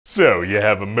So, you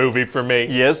have a movie for me?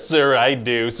 Yes, sir, I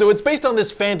do. So it's based on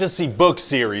this fantasy book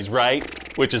series,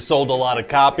 right? Which has sold a lot of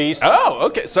copies. Oh,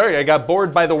 okay. Sorry, I got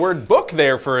bored by the word book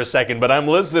there for a second, but I'm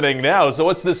listening now. So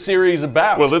what's this series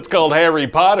about? Well, it's called Harry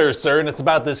Potter, sir, and it's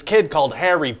about this kid called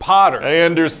Harry Potter. I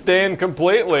understand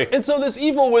completely. And so this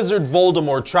evil wizard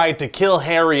Voldemort tried to kill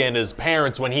Harry and his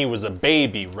parents when he was a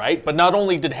baby, right? But not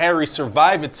only did Harry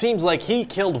survive, it seems like he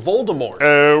killed Voldemort.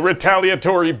 Oh,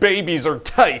 retaliatory babies are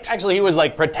tight. Actually, he was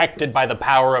like protected by the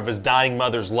power of his dying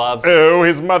mother's love. Oh,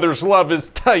 his mother's love is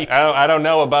tight. Oh, I don't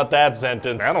know about that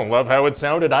sentence. I don't love how it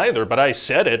sounded either, but I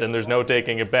said it and there's no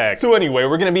taking it back. So anyway,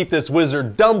 we're gonna meet this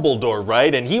wizard Dumbledore,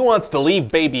 right? And he wants to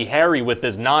leave baby Harry with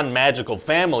his non-magical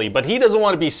family, but he doesn't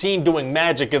want to be seen doing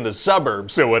magic in the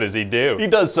suburbs. So what does he do? He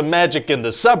does some magic in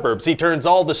the suburbs. He turns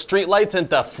all the streetlights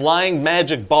into flying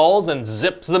magic balls and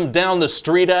zips them down the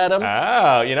street at him.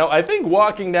 Ah, you know, I think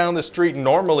walking down the street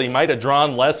normally might have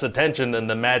drawn less attention than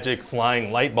the magic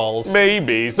flying light balls.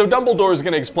 Maybe. So Dumbledore's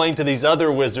gonna explain to these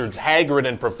other wizards, Hagrid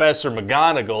and Professor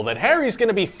McGonagall, that Harry's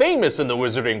gonna be famous in the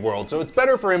wizarding world, so it's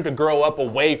better for him to grow up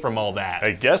away from all that.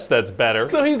 I guess that's better.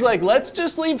 So he's like, let's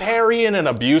just leave Harry in an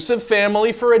abusive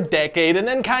family for a decade and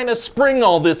then kind of spring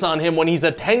all this on him when he's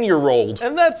a 10-year-old.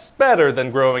 And that's better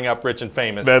than growing up rich and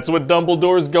famous. That's what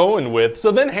Dumbledore's going with.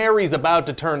 So then Harry's about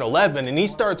to turn 11 and he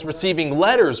starts receiving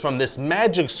letters from this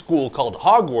magic school called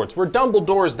Hogwarts where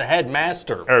Dumbledore's the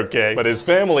headmaster. Okay. But his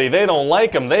family, they don't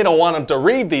like him. They don't want him to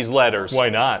read these letters. Why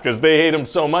not? Because they hate him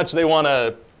so much they want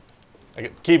to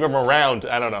keep him around.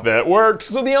 I don't know. That works.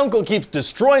 So the uncle keeps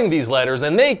destroying these letters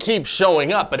and they keep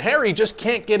showing up, but Harry just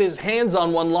can't get his hands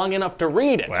on one long enough to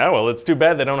read it. Wow, well, it's too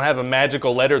bad they don't have a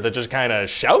magical letter that just kind of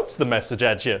shouts the message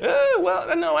at you.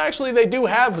 Well, no, actually they do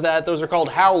have that. Those are called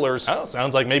Howlers. Oh,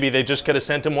 sounds like maybe they just could have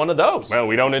sent him one of those. Well,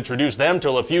 we don't introduce them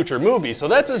till a future movie, so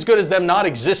that's as good as them not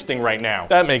existing right now.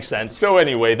 That makes sense. So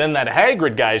anyway, then that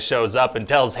Hagrid guy shows up and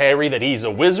tells Harry that he's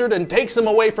a wizard and takes him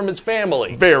away from his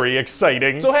family. Very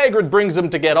exciting. So Hagrid brings him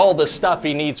to get all the stuff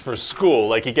he needs for school,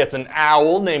 like he gets an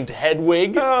owl named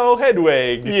Hedwig. Oh,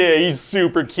 Hedwig. Yeah, he's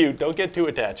super cute. Don't get too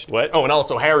attached. What? Oh, and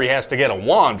also Harry has to get a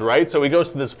wand, right? So he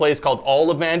goes to this place called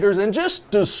Ollivander's and just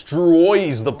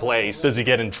destroys the place. Does he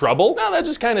get in trouble? No, that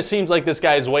just kind of seems like this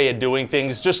guy's way of doing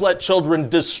things. Just let children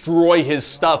destroy his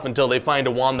stuff until they find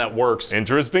a wand that works.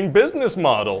 Interesting business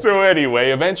model. So anyway,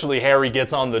 eventually Harry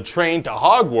gets on the train to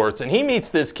Hogwarts and he meets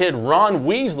this kid Ron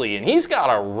Weasley and he's got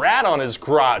a rat on his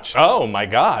crotch. Oh my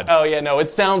god. Oh yeah, no, it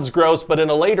sounds gross, but in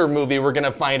a later movie we're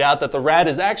gonna find out that the rat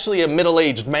is actually a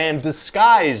middle-aged man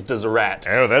disguised as a rat.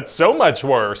 Oh, that's so much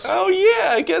worse. Oh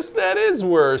yeah, I guess that is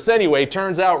worse. Anyway,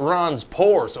 turns out Ron's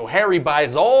poor, so Harry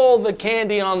buys all the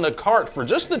candy on the cart for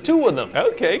just the two of them.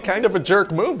 Okay, kind of a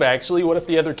jerk move actually. What if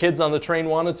the other kids on the train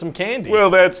wanted some candy? Well,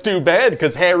 that's too bad,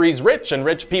 because Harry's rich and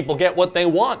rich people get what they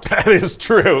want. That is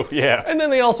true, yeah. And then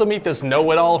they also meet this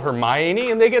know-it-all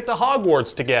Hermione and they get to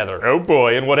Hogwarts together. Oh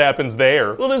boy, and what happens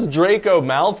there? Well, this Draco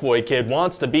Malfoy kid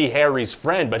wants to be Harry's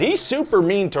friend, but he's super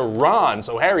mean to Ron,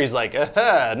 so Harry's like,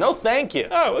 no thank you.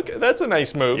 Oh, okay, that's a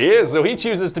nice move. Yeah, so he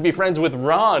chooses to be friends with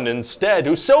Ron instead,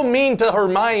 who's so mean to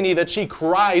Hermione that she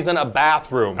cries in a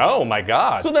bathroom. Oh my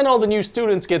god. So then all the new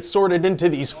students get sorted into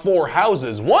these 4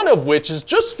 houses, one of which is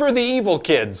just for the evil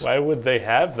kids. Why would they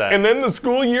have that? And then the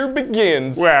school year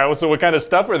begins. Wow, so what kind of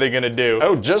stuff are they gonna do?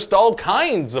 Oh, just all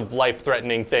kinds of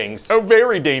life-threatening things. Oh,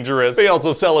 very dangerous. They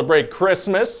also celebrate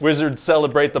Christmas. Wizards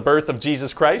celebrate the birth of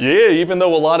Jesus Christ. Yeah, Even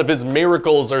though a lot of his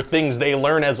miracles are things they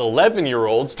learn as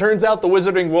 11-year-olds, turns out the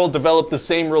wizarding world developed the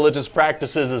same religious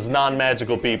practices as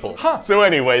non-magical people. Huh. So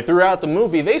anyway, throughout the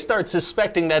movie, they start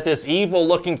suspecting that this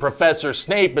evil-looking Professor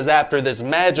Snape is after this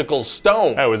magical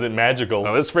stone. How is it magical?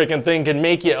 Now, this freaking thing can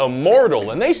make you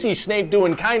immortal, and they see Snape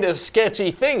doing kind of sketchy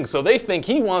things, so they think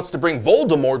he wants to bring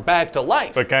Voldemort back to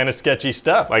life. What kind of sketchy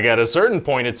stuff? Like at a certain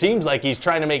point, it seems like he's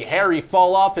trying to make Harry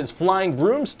fall off his flying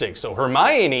broomstick, so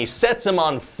Hermione sets him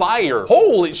on fire.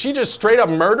 Holy, she just straight up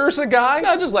murders a guy?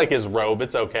 No, just like his robe,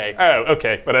 it's okay. Oh,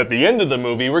 okay. But at the end of the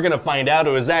movie, we're gonna find out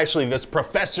it was actually this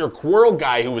Professor Quirrell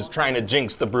guy who was trying to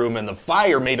jinx the broom, and the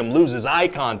fire made him lose his eye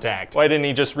contact. Why didn't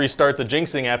he just restart the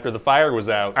jinxing after the fire was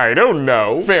out? I don't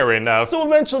know. Fair enough. So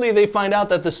eventually they find out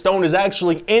that the stone is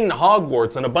actually in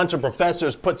Hogwarts and a bunch of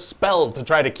professors put spells to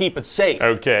try to keep it safe.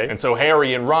 Okay. And so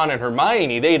Harry and Ron and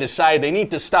Hermione, they decide they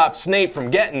need to stop Snape from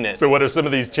getting getting it. So what are some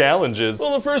of these challenges?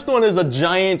 Well, the first one is a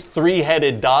giant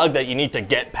three-headed dog that you need to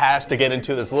get past to get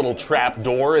into this little trap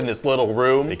door in this little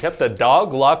room. They kept a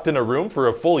dog locked in a room for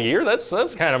a full year? That's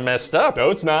kind of messed up. No,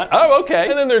 it's not. Oh, okay.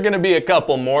 And then there are gonna be a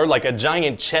couple more, like a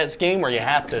giant chess game where you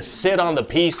have to sit on the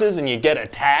pieces and you get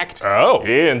attacked. Oh.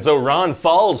 Yeah, and so Ron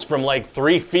falls from like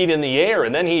 3 feet in the air,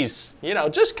 and then he's, you know,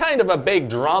 just kind of a big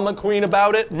drama queen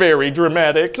about it. Very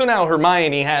dramatic. So now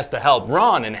Hermione has to help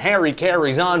Ron, and Harry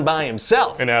carries on by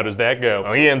himself. And how does that go?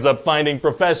 Well, he ends up finding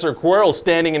Professor Quirrell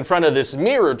standing in front of this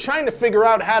mirror, trying to figure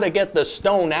out how to get the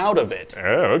stone out of it.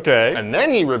 Oh, okay. And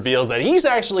then he reveals that he's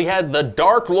actually had the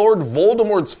Dark Lord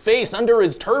Voldemort's face under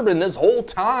his turban this whole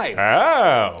time.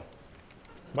 Oh.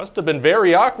 Must have been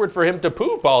very awkward for him to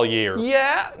poop all year.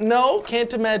 Yeah, no,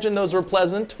 can't imagine those were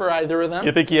pleasant for either of them.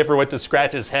 You think he ever went to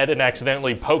scratch his head and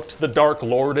accidentally poked the Dark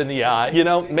Lord in the eye? You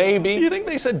know, maybe. Do you think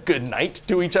they said goodnight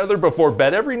to each other before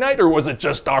bed every night, or was it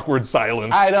just awkward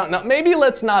silence? I don't know. Maybe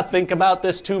let's not think about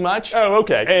this too much. Oh,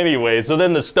 okay. Anyway, so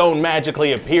then the stone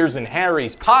magically appears in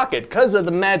Harry's pocket because of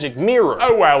the magic mirror.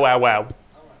 Oh, wow, wow, wow.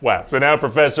 Wow. So now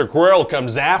Professor Quirrell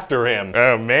comes after him.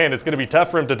 Oh man, it's gonna be tough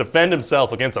for him to defend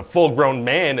himself against a full-grown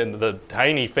man and the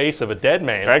tiny face of a dead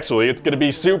man. Actually, it's gonna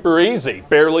be super easy.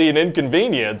 Barely an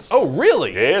inconvenience. Oh,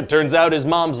 really? Yeah, it turns out his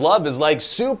mom's love is like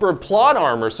super plot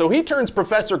armor, so he turns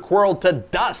Professor Quirrell to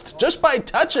dust just by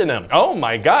touching him. Oh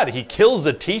my god, he kills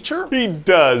a teacher? He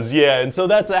does, yeah, and so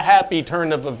that's a happy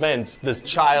turn of events. This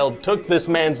child took this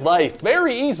man's life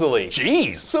very easily.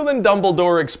 Jeez. So then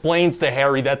Dumbledore explains to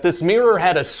Harry that this mirror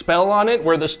had a spell on it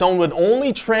where the stone would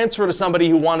only transfer to somebody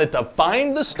who wanted to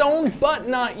find the stone but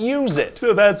not use it.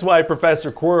 So that's why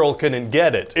Professor Quirrell couldn't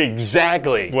get it.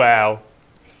 Exactly. Wow.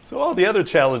 So all the other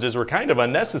challenges were kind of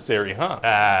unnecessary,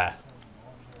 huh?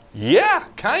 Yeah,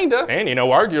 kinda. And you know,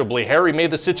 arguably, Harry made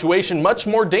the situation much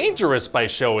more dangerous by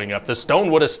showing up. The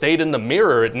stone would have stayed in the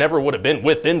mirror. It never would have been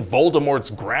within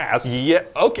Voldemort's grasp. Yeah,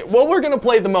 okay, well, we're gonna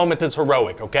play the moment as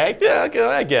heroic, okay? Yeah,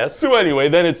 I guess. So anyway,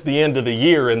 then it's the end of the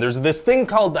year, and there's this thing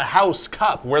called the House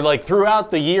Cup, where like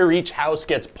throughout the year, each house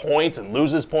gets points and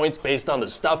loses points based on the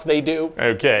stuff they do.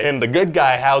 Okay. And the good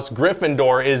guy house,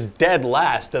 Gryffindor, is dead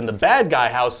last, and the bad guy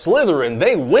house, Slytherin,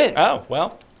 they win. Oh,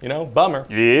 well. You know, bummer.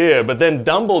 Yeah, but then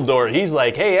Dumbledore, he's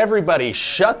like, hey, everybody,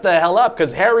 shut the hell up,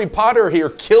 because Harry Potter here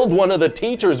killed one of the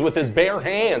teachers with his bare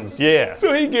hands. Yeah.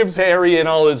 So he gives Harry and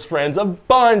all his friends a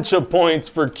bunch of points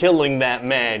for killing that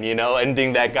man, you know,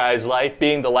 ending that guy's life,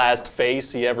 being the last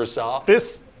face he ever saw.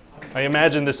 I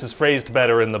imagine this is phrased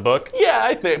better in the book. Yeah,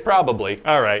 I think, probably.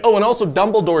 All right. Oh, and also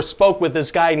Dumbledore spoke with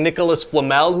this guy, Nicholas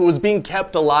Flamel, who was being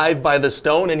kept alive by the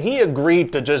stone, and he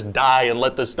agreed to just die and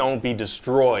let the stone be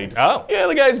destroyed. Oh. Yeah,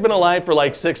 the guy's been alive for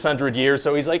like 600 years,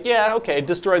 so he's like, yeah, okay,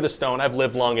 destroy the stone. I've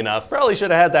lived long enough. Probably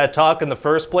should have had that talk in the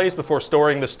first place before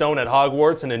storing the stone at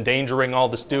Hogwarts and endangering all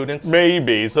the students.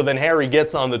 Maybe. So then Harry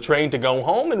gets on the train to go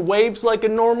home and waves like a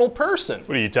normal person.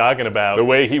 What are you talking about? The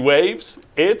way he waves,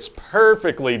 it's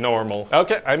perfectly normal.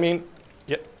 Okay, I mean,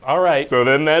 yeah, all right. So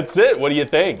then that's it. What do you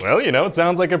think? Well, you know, it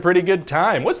sounds like a pretty good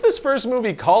time. What's this first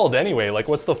movie called anyway? Like,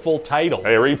 what's the full title?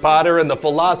 Harry Potter and the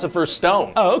Philosopher's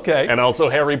Stone. Oh, okay. And also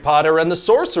Harry Potter and the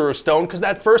Sorcerer's Stone, because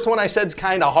that first one I said's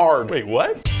kind of hard. Wait,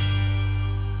 what?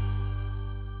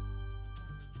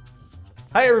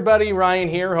 Hi everybody, Ryan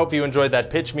here. Hope you enjoyed that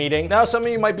pitch meeting. Now some of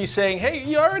you might be saying, hey,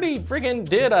 you already friggin'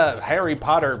 did a Harry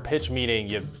Potter pitch meeting,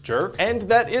 you jerk. And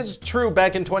that is true.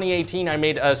 Back in 2018, I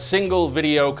made a single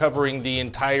video covering the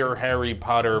entire Harry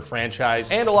Potter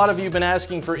franchise. And a lot of you have been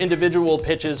asking for individual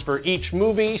pitches for each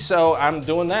movie, so I'm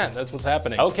doing that. That's what's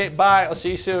happening. Okay, bye. I'll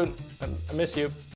see you soon. I miss you.